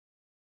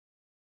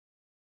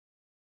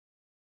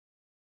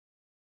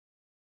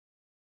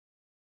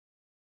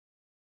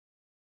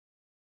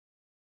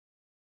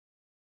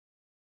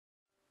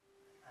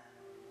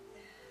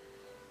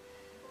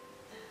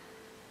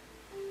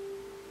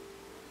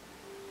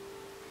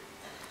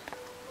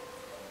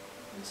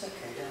It's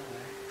okay, don't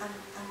worry. I'm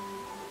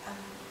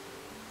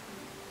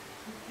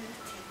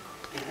hurting.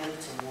 You're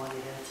hurting? Why are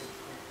you hurting?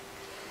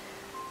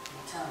 Can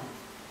you tell me?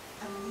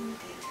 I'm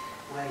wounded.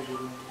 Where are you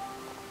wounded?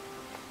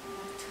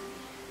 My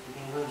tummy.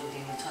 You've been wounded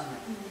in your tummy?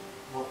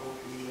 What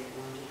did you get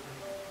wounded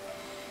with?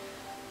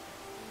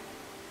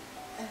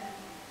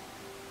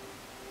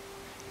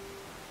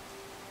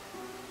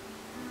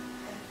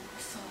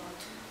 Sword.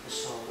 A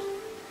sword.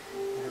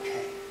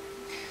 Okay.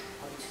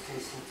 What you to do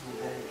is think to me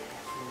very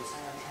carefully. Is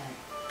that okay?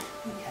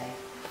 Okay.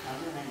 I'm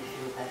going to make you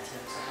feel better.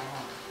 Is that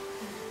alright?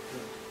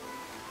 Good.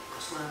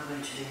 That's what I'm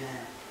going to do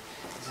now.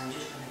 Is I'm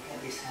just going to get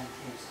this hand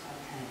here. Is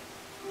that okay?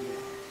 Yeah.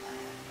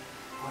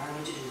 What I'm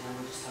going to do is I'm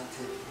going to start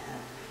to lift your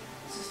hand.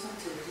 Let's just start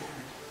to lift your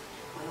hand.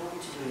 What I want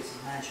you to do is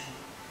imagine.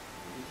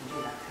 You can do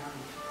that, can't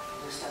you?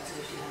 Let's start to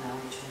lift your hand. I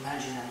want you to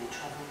imagine how you're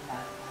travelling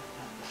back.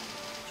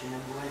 Do you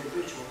remember where the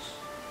bridge was?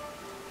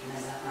 You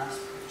know that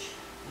last bridge?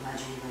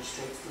 Imagine you're going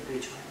straight to the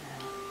bridge right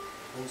now.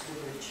 Go to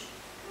the bridge.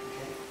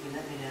 Okay? You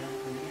let me know.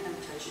 When your hand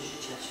touches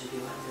your chest, you'll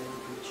be right there on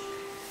the bridge.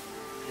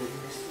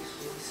 Feeling this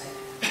really safe.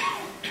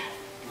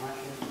 You're right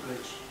here on the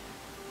bridge.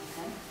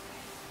 Okay?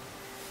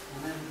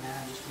 Remember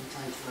now, I'm just going to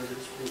tell you to go over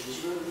this bridge. As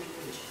you go over this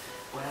bridge,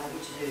 what I want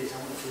you to do is I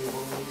want you to leave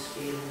all these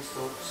feelings,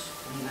 thoughts,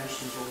 and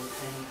emotions, all the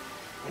pain,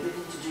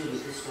 everything to do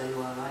with this where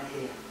you are right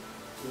here.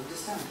 Do you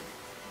understand?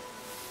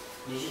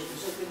 As you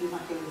bring you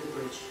back over the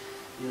bridge,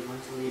 you're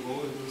going to leave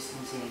all of these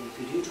things here. And if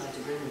you do try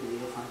to bring them with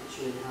you, you'll find it's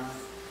really hard.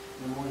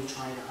 And the more you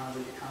try, the harder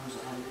it becomes,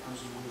 the harder it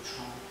becomes, the more you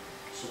try.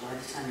 So by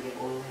the time you get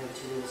all the way over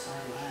to the other side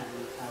of the hand,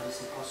 you'll find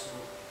it's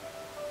impossible.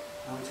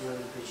 I want to go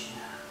over the bridge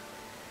now.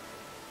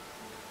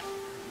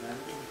 Over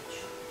the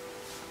bridge.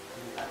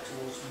 Coming back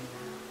towards me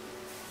now.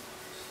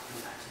 Just coming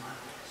back to my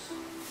place.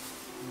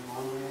 And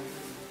all the way over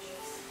the bridge.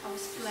 I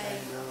was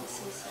playing.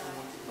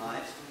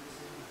 Right.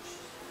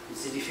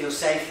 Did you feel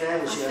safe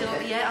there? Was you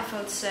okay? Yeah, I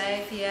felt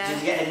safe, yeah. Did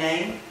you get a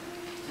name?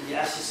 Did you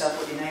ask yourself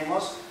what your name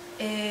was?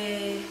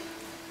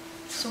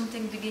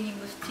 Something beginning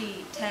with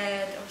T,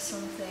 Ted or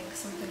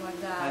something like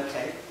that.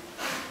 Okay.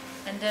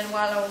 And then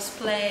while I was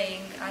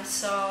playing, I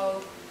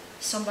saw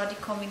somebody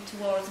coming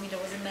towards me. There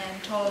was a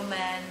man, tall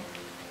man,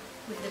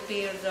 with the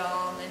beard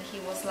on, and he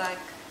was like,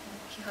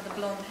 he had a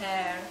blonde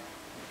hair,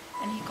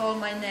 and he called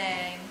my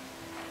name,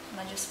 and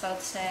I just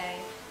felt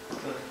safe.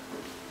 Good.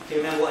 Do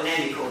you remember what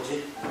name he called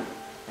you?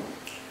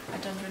 I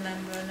don't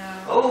remember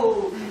now.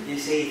 Oh, you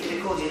see, if he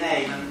called your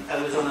name and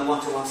I was on a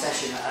one-to-one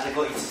session, I'd have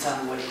got you to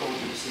tell me what he called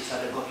you, since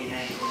I'd have got your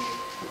name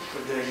for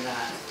doing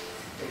that.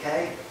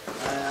 Okay?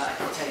 I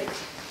can take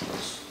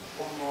just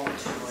one more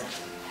to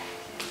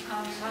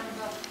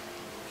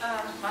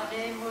my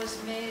name was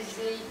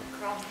Maisie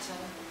Crompton.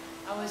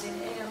 I was in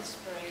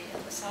Aylesbury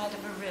at the side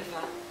of a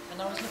river,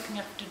 and I was looking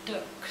after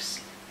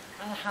ducks,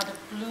 and I had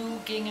a blue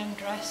gingham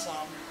dress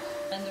on,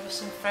 and there were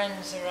some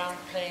friends around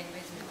playing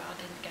with me, but I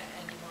didn't get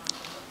any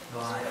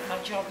more. Right. But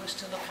my job was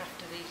to look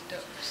after these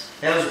ducks.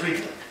 That was pretty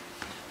good.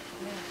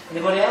 Yeah.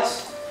 Anybody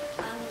else? I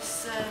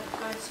was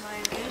going to my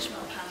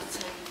engagement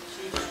party.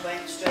 She just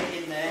went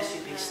straight in there,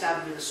 she'd been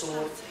stabbed with a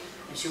sword,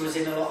 and she was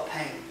in a lot of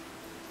pain.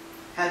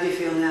 How do you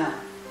feel now? I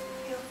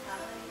feel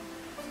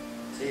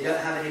fine. So you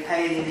don't have any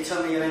pain in your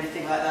tummy or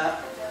anything like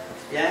that?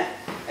 Yeah?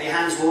 Are your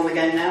hands warm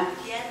again now?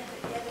 Yeah,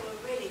 they were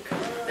really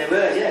cold. They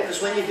were, yeah,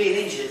 because when you've been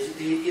injured,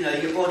 you know,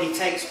 your body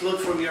takes blood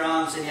from your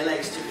arms and your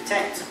legs to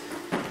protect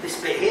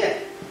this bit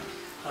here.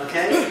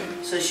 Okay?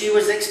 So she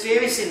was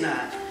experiencing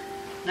that.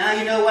 Now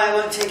you know why I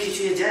won't take you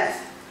to your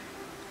death.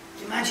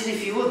 Imagine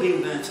if you were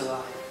being burnt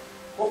alive.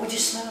 What would you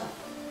smell?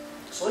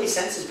 So all your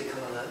senses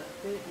become alert.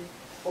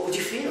 What would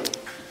you feel?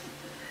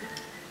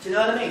 Do you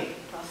know what I mean?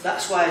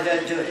 That's why I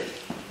don't do it.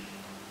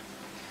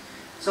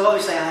 So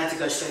obviously I had to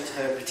go straight to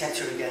her and protect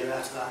her and get her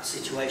out of that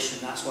situation.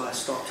 That's why I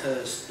stopped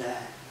hers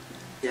there.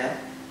 Yeah?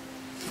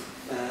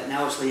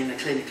 Now obviously in a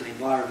clinical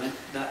environment,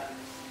 that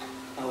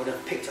I would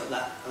have picked up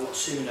that a lot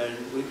sooner, and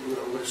we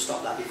would have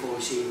stopped that before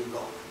she even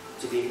got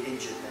to be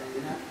injured there,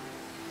 you know?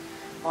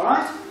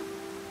 Alright?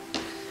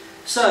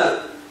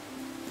 So,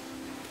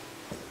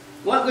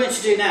 what I'm going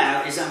to do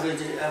now is I'm going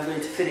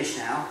to finish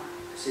now.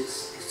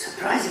 It's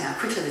surprising how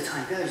quickly the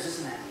time goes,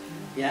 isn't it?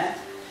 Yeah?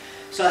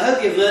 So I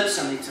hope you've learned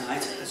something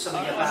tonight,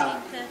 something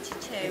about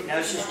 32.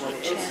 hypnosis, what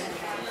it is.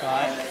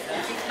 Right.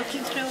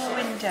 Looking through a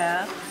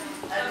window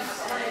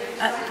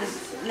at the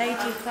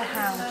lady of the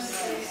house.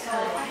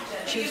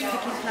 She was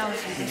picking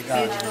flowers with this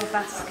beautiful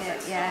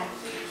basket, yeah.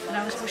 And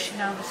I was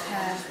wishing I was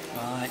her.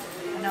 Right.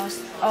 And I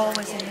was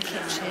always in the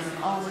kitchen,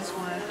 always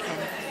working.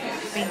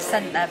 Being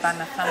sent there by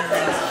my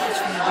family. It's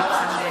from a big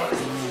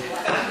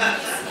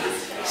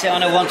family. See,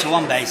 on a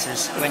one-to-one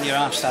basis, when your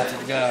arms started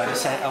to go,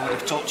 I would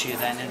have talked to you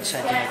then and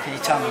said, you know, can you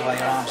tell me why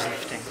your arm's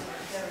lifting?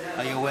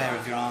 Are you aware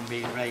of your arm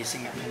being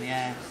raising up in the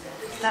air?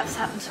 That's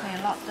happened to me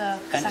a lot though.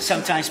 And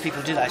sometimes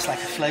people do that, it's like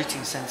a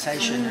floating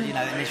sensation, you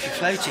know, and if you're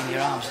floating, your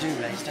arms do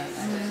raise, don't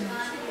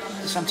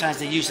they? Sometimes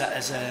they use that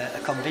as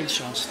a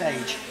convincer on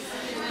stage.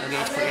 They'll get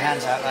you to put your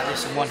hands out like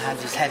this, and one hand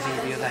is heavy,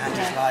 the other hand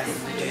is light,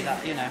 and they do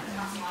that, you know.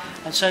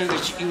 And so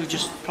you were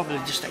just probably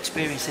just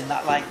experiencing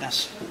that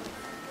lightness.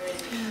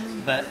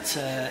 but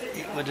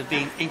it would have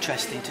been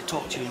interesting to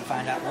talk to you and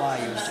find out why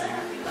he was doing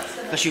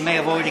it. Because you may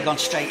have already gone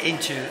straight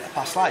into a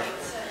past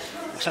life.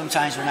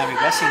 Sometimes when I'm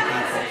regressing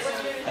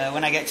people,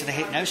 when I get to the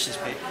hypnosis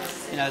bit,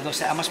 you know, they'll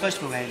say, am I supposed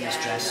to be wearing this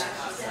dress?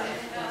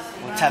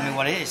 Or tell me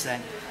what it is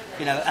then.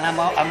 You know, and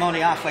I'm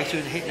only halfway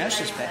through the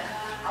hypnosis bit,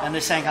 and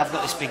they're saying I've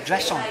got this big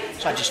dress on,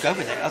 so I just go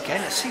with it. Okay,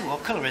 let's see,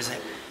 what colour is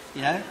it?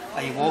 You know,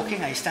 are you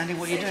walking, are you standing,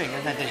 what are you doing?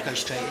 And then they just go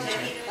straight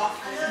into it.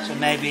 So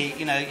maybe,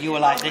 you know, you were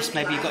like this,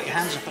 maybe you've got your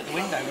hands up at the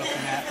window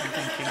looking out and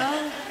thinking...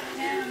 Oh,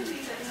 yeah.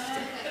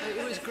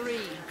 It was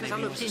green, because I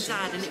looked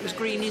inside and it was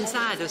green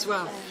inside as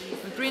well.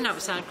 Green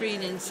outside,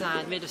 green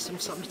inside, made of some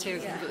sort of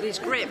material. But these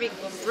great big,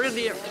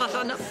 brilliant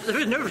platinum. There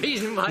was no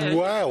reason why.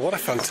 Wow, what a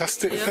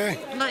fantastic thing!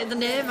 Like the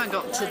name I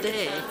got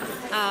today,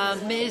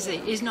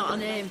 Maisie, is not a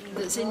name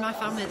that's in my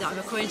family that I'm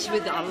acquainted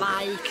with, that I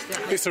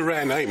like. It's a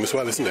rare name as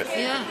well, isn't it?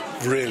 Yeah.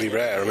 Really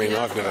rare. I mean,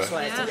 I've never.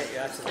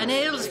 Yeah. And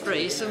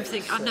Aylesbury,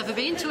 something I've never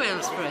been to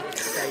Aylesbury.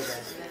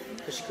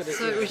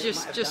 So it was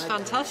just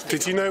fantastic.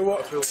 Did you know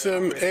what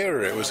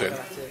era it was in?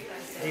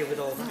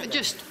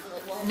 Just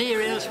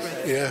near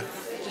Aylesbury. Yeah.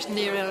 Just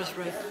near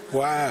Aylesbury.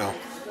 Wow.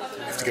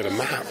 You have to get a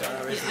map.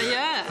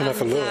 Yeah. I'll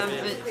have a look.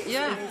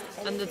 Yeah.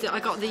 And I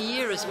got the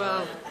year as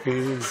well,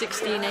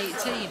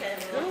 1618.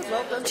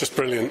 Just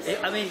brilliant.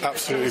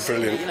 Absolutely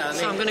brilliant.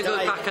 So I'm going to go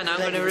back and I'm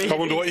going to read. I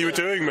wonder what you were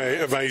doing,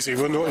 mate. Amazing.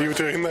 I wonder what you were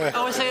doing there.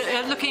 I was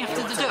looking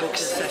after the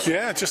ducks.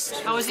 Yeah, just...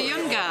 I was a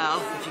young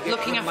girl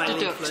looking after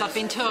ducks. I'd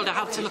been told I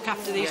had to look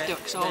after these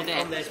ducks all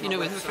day, you know,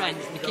 with my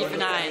friends and keep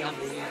an eye on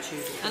them.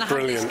 And I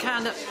had this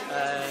kind of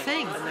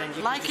thing,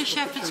 like a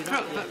shepherd's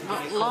crook, but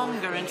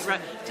longer, and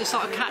to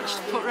sort of catch,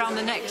 put around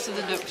the necks of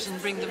the ducks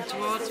and bring them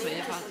towards me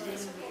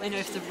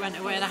if they went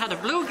away. And I had a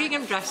blue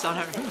gingham dress on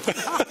her.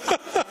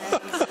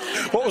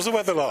 What was the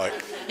weather like?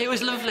 It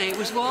was lovely. It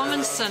was warm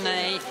and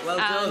sunny,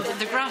 and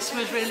the grass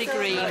was really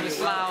green with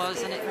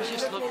flowers, and it was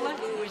just lovely.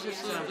 It was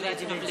just a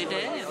lovely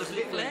day, a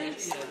lovely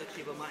place.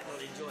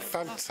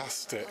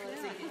 Fantastic.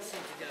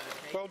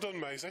 Well done,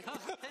 Maisie.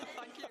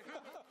 Thank you.